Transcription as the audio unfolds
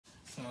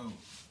So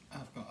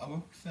I've got a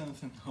Wilkinson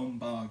and home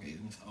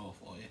bargains all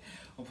for you.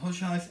 I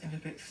apologise if I'm a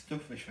bit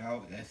stuffish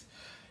without this.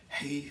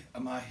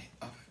 My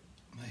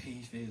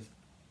heat is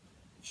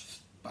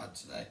just bad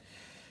today.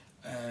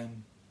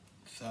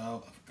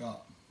 So I've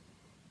got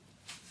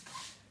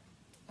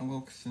a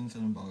Wilkinson's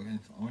and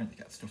bargains. I went to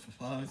get stuff for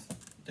Father's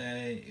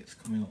Day. It's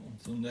coming up on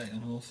Sunday,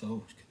 and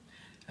also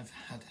I've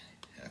had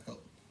a haircut.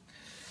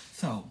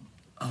 So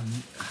I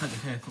had a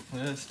haircut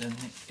first, then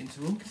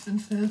into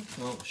Wilkinson's first.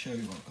 So I'll show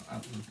you what I got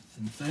out of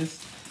Wilkinson's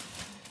first.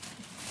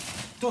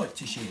 Toilet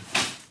tissue,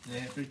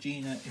 the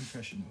Regina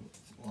Impression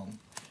one.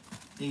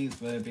 These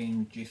were being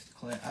reduced to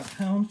clear at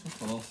 £1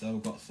 before, so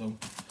I've got some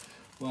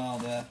while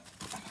they're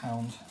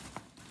 £1.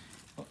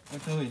 But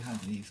I've already had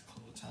these a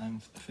couple of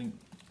times. I think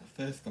I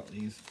first got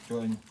these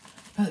during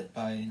pellet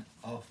buying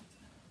off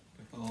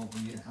before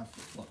we have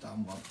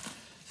lockdown one.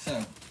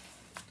 So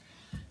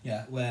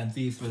yeah, where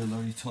these were the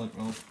only toilet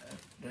rolls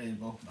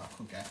available that I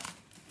could get.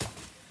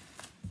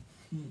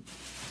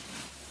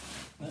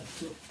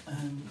 Next up,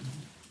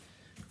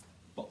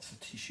 box of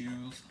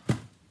tissues,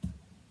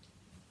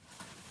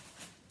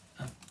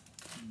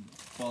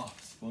 bath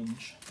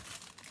sponge,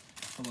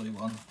 probably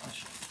one.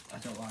 I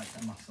don't like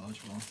the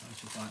massage ones, I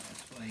just like the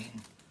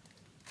plain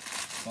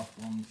cloth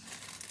ones.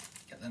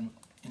 Get them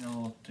in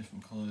all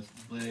different colours,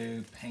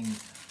 blue, pink,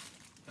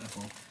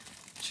 purple.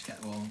 Just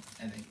get one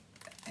every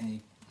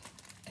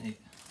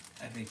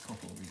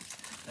couple of weeks.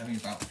 They're only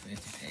about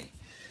 30p.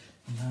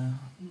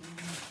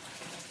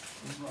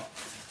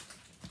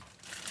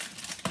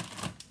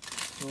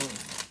 So,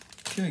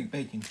 chewing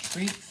bacon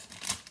treats.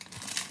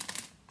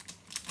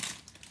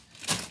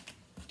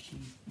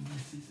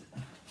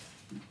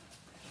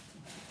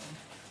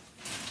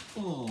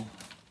 Full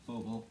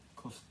bubble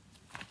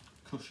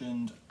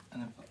cushioned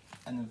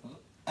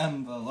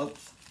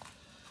envelopes.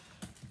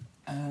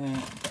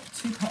 Got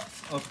 2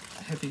 packs of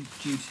heavy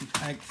duty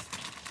pegs.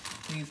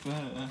 These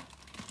were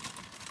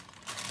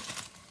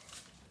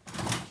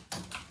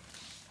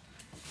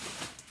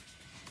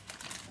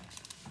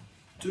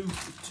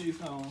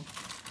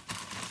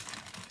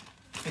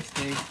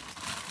 £2.50.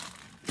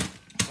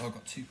 So I've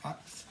got 2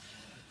 packs.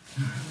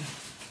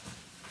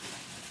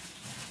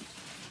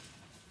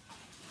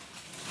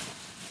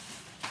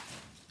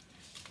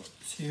 Got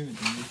 2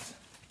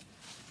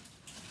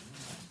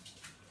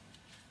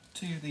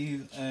 of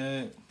these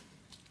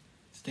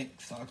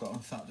sticks that I got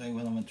on Saturday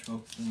when I went to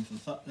Wilkinson for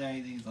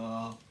Saturday. These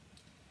are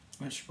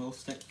vegetable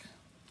sticks.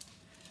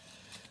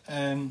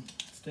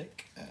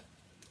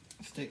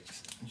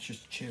 Sticks. It's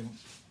just chew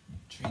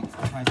treats.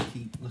 I try to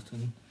keep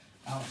Luton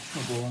out of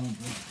trouble, aren't we?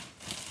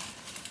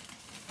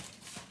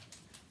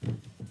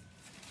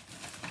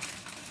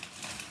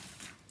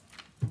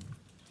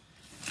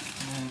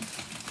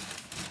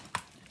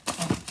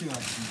 I've 2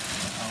 items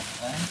out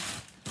there.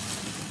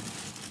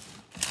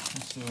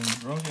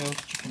 Some Royal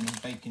chicken and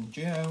bacon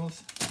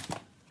duos,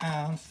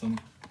 and some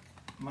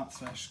Matt's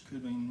Fresh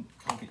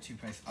Colgate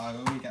toothpaste. I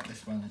already get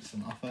this when it's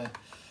an offer.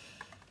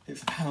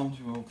 It's £1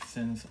 with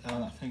Wilkinson's,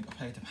 and I think I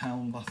paid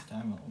 £1 last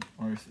time at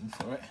Morrison's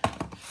for it.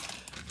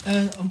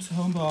 And onto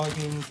home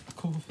bargains, a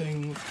couple of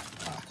things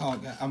I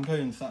can't get. I'm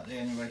going Saturday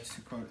anyway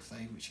to Quote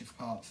Save, which is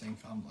part of the same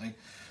family,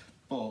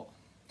 but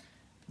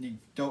you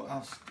don't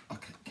have. I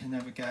can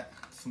never get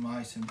some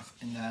items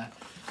in there.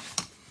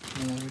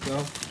 And there we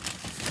go.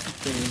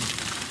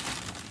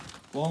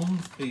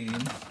 One's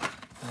being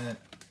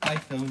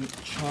iPhone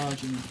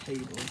charging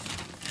cables,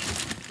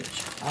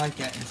 which I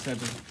get instead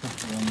of the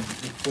proper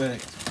ones. It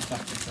works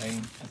exactly the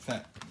same,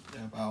 except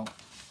they're about a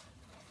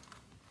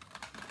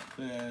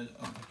third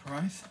of the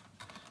price.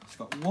 It's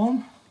got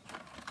 1,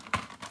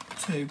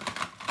 2,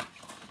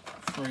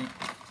 3,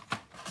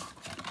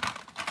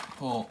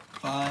 4,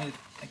 5.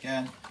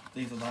 Again,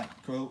 these are like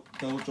gold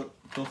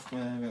dust,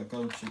 where I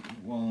go to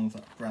ones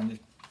that branded,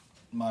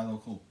 my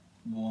local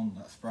one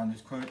that's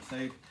branded Quote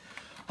Save,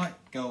 like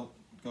gold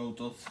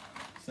dust.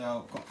 So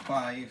I've got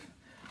 5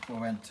 for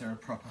went to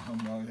proper home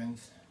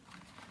bargains,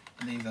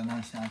 and these are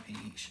 99p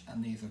each,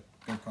 and these are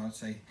good Quote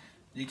Save.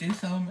 They do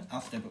sell them at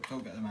Asda, but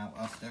don't get them out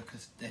of Asda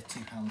because they're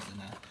 £2 in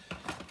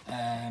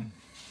there.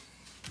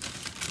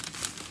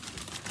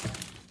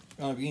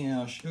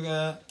 Ribena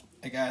sugar,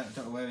 again I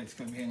don't know whether it's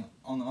going to be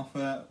on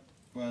offer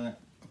when I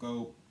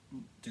go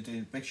to do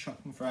the big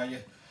shopping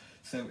Friday.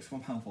 So it's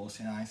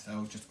 £1.49, so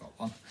I've just got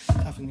one.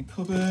 Have in the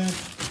cupboard,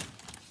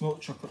 milk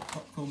chocolate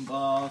popcorn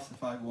bars, the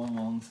 5-1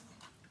 ones.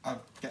 I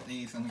get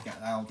these and I get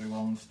the Aldi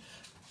ones,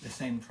 the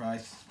same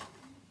price,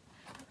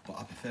 but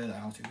I prefer the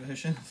Aldi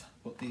versions.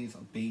 But these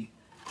are B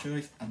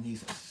choice, and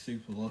these are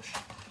super lush.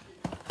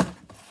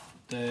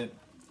 I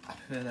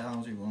prefer the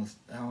Aldi ones.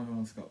 The Aldi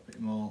ones got a bit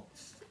more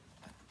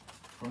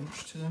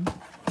crunch to them.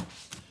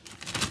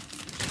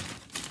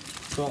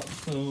 Got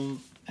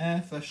some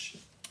air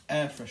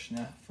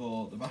freshener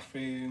for the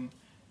bathroom,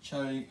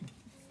 cherry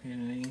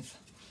pralines,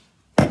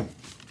 some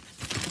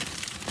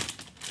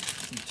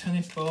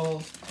tennis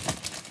balls,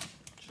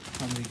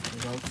 just handy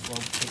for while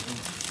taking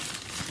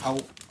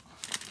out.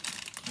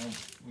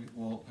 We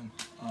walk them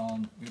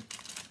on, we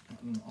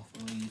offer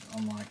these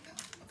on like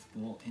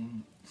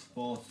sporting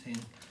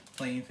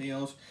playing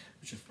field.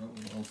 We just broke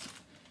the balls,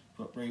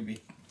 but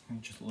Ruby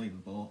can just leave the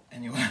ball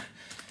anywhere.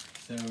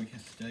 So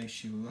yesterday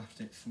she left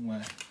it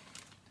somewhere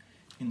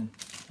in the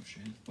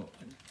bushes, but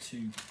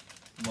too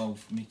low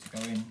for me to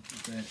go in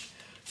research.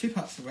 2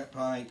 packs of wet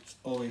wipes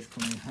always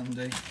come in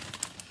handy, and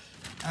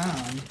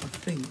I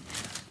think,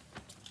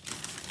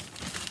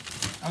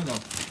 oh no,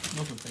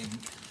 another thing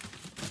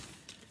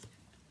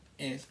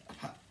is a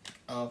pack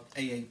of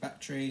AA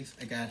batteries.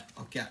 Again,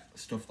 I'll get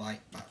stuff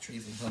like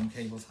batteries and phone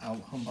cables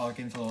out on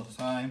bargains all the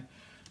time.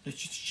 It's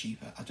just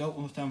cheaper. I don't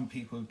understand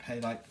people who pay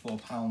like £4,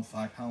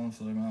 £5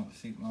 for them out of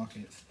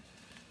supermarkets.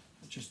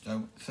 I just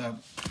don't. So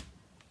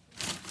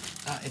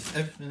that is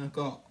everything I've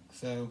got.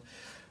 So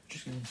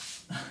just gonna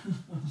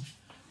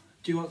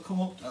do you want to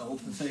come up though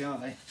and say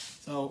hi?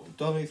 So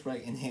Dolly's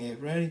waiting here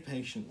really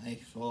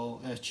patiently for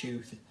her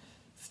chew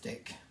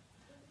stick.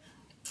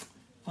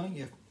 Aren't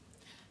you?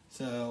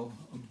 So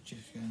I'm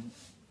just going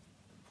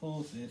to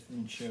pause this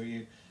and show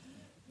you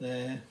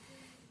the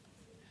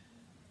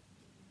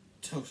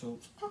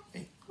totals. Aren't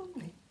we?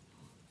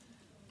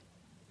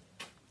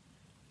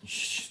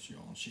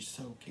 She's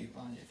so cute,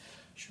 aren't you?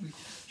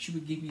 Should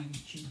we give you a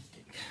chew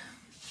stick?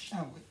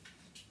 Shall we?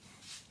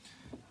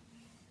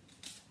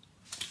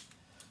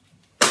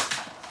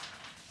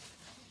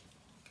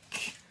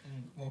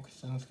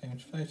 Wilkinson's came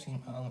to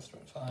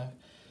 £13.35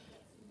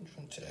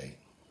 28.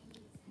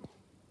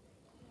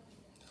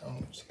 So I'm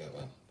going to go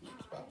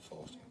it's about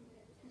 40.